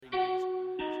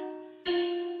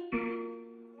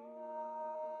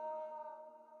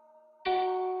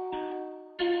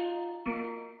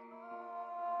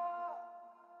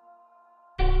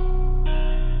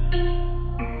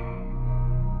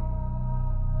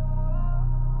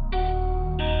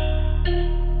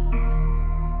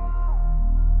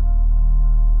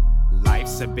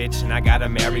a bitch and I gotta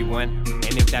marry one.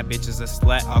 And if that bitch is a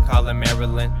slut, I'll call her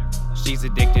Marilyn. She's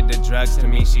addicted to drugs, to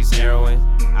me she's heroin.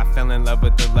 I fell in love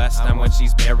with the lust, I'm what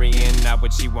she's burying. Not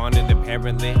what she wanted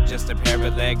apparently, just a pair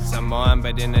of legs. I'm on,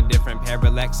 but in a different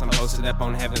parallax. I'm posted up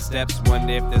on heaven's steps,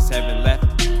 wonder if there's heaven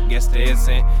left. Guess there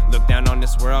isn't. Look down on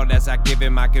this world as I give it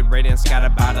my good riddance. Got a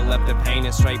bottle of the pain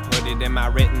and straight put it in my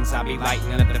writtens. I'll be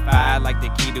lighting up the fire like the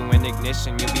key to an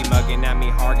ignition. You'll be mugging at me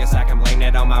hard, guess I can blame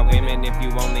that on my women. If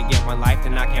you only get one life,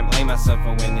 then I can't blame myself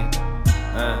for winning.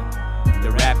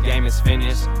 The rap game is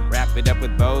finished. Wrap it up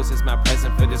with bows, it's my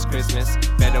present for this Christmas.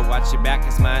 Better watch your back,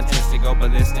 cause my intents to go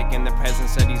ballistic. In the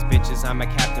presence of these bitches, I'm a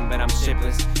captain, but I'm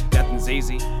shipless. Nothing's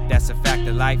easy, that's a fact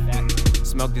of life.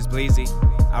 Smoke this bleezy,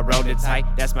 I rolled it tight.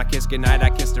 That's my kiss goodnight,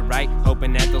 I kissed her right.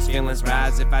 Hoping that those feelings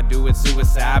rise. If I do, it's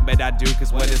suicide. But I do,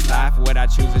 cause what is life? What I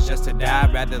choose is just to die.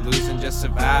 Rather lose than just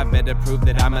survive. Better prove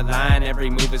that I'm a lion. Every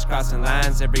move is crossing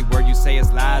lines. Every word you say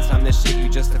is lies. I'm the shit you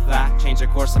just to fly. Change your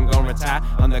course, I'm gonna retire.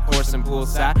 On the course and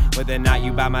poolside. Whether or not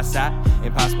you by my side.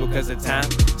 Impossible cause of time.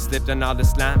 Slipped on all the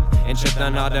slime. And tripped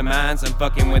on all the minds. I'm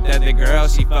fucking with other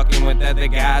girls. She fucking with other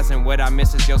guys. And what I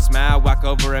miss is your smile. Walk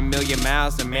over 1,000,000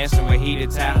 miles. The mansion with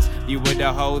heated towels. You with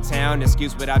the whole town.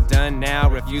 Excuse what I've done now.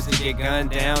 Refuse to get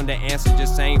gunned down. The answer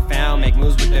just ain't found. Make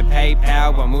moves with the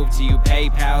PayPal. We'll move to you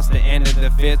PayPal's the end of the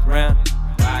 5th round.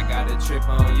 Why I gotta trip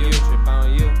on you? Trip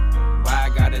on you. Why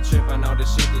I gotta trip on all the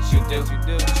shit that you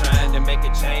do? Trying to make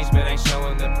a change but ain't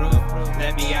showing the proof.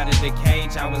 Let me out of the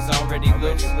cage, I was already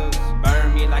loose.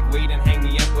 Burn me like weed and hang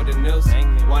me up with a noose.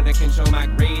 Want to control my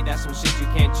greed, that's some shit you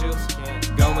can't choose.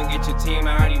 Go and get your team,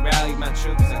 I already rallied my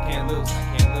troops. I can't lose.